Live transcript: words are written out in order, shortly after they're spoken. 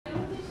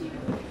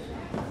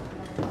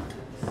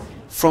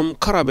From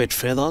cabaret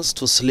feathers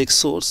to sleek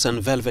suits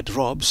and velvet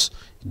robes,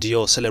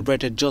 Dior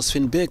celebrated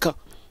Josephine Baker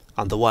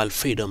and the wild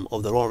freedom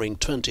of the Roaring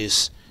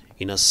Twenties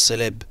in a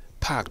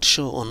celeb-packed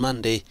show on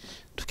Monday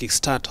to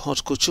kickstart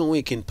Haute Couture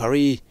Week in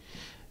Paris.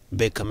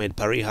 Baker made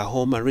Paris her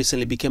home and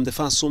recently became the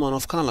first woman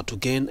of color to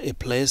gain a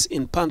place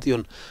in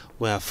Pantheon,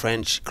 where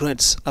French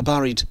greats are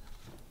buried.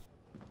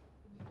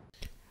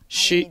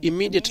 She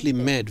immediately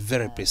made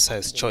very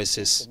precise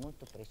choices,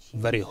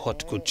 very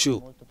haute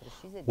couture,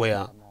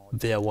 where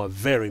there were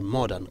very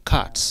modern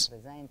cuts,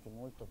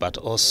 but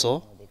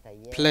also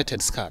plaited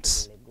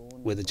skirts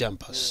with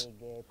jumpers.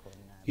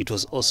 It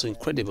was also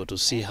incredible to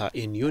see her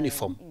in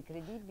uniform,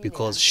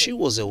 because she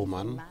was a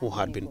woman who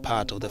had been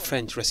part of the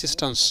French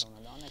resistance,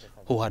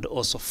 who had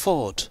also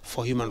fought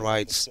for human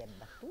rights.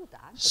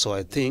 So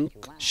I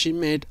think she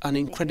made an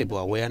incredible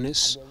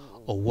awareness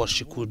of what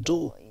she could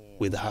do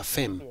with her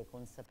fame.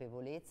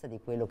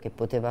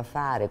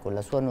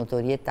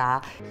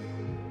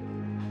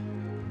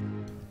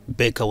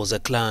 Baker was a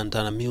client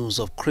and a muse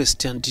of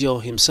Christian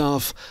Dior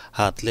himself,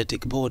 her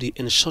athletic body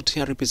and short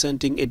hair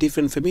representing a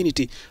different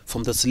femininity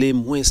from the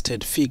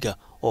slim-waisted figure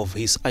of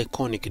his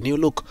iconic new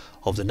look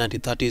of the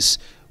 1930s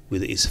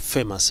with his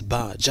famous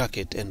bar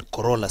jacket and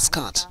Corolla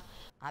skirt.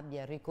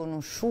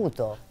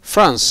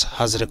 France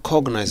has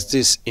recognized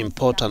this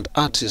important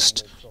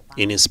artist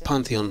in its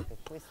pantheon.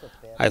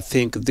 I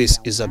think this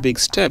is a big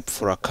step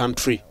for a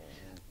country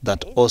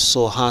that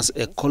also has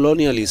a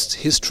colonialist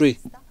history.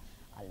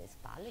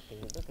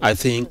 I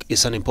think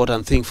it's an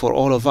important thing for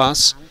all of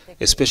us,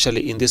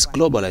 especially in this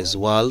globalized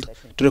world,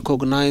 to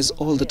recognize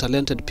all the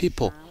talented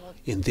people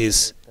in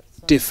these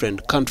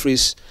different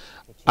countries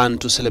and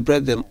to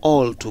celebrate them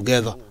all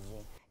together.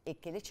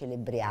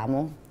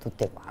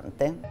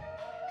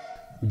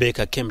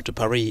 Baker came to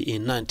Paris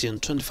in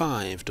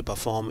 1925 to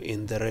perform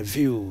in the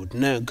Revue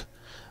Neg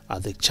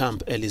at the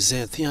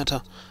Champs-Élysées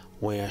Theatre,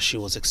 where she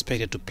was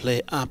expected to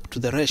play up to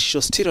the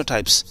racial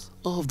stereotypes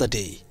of the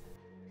day.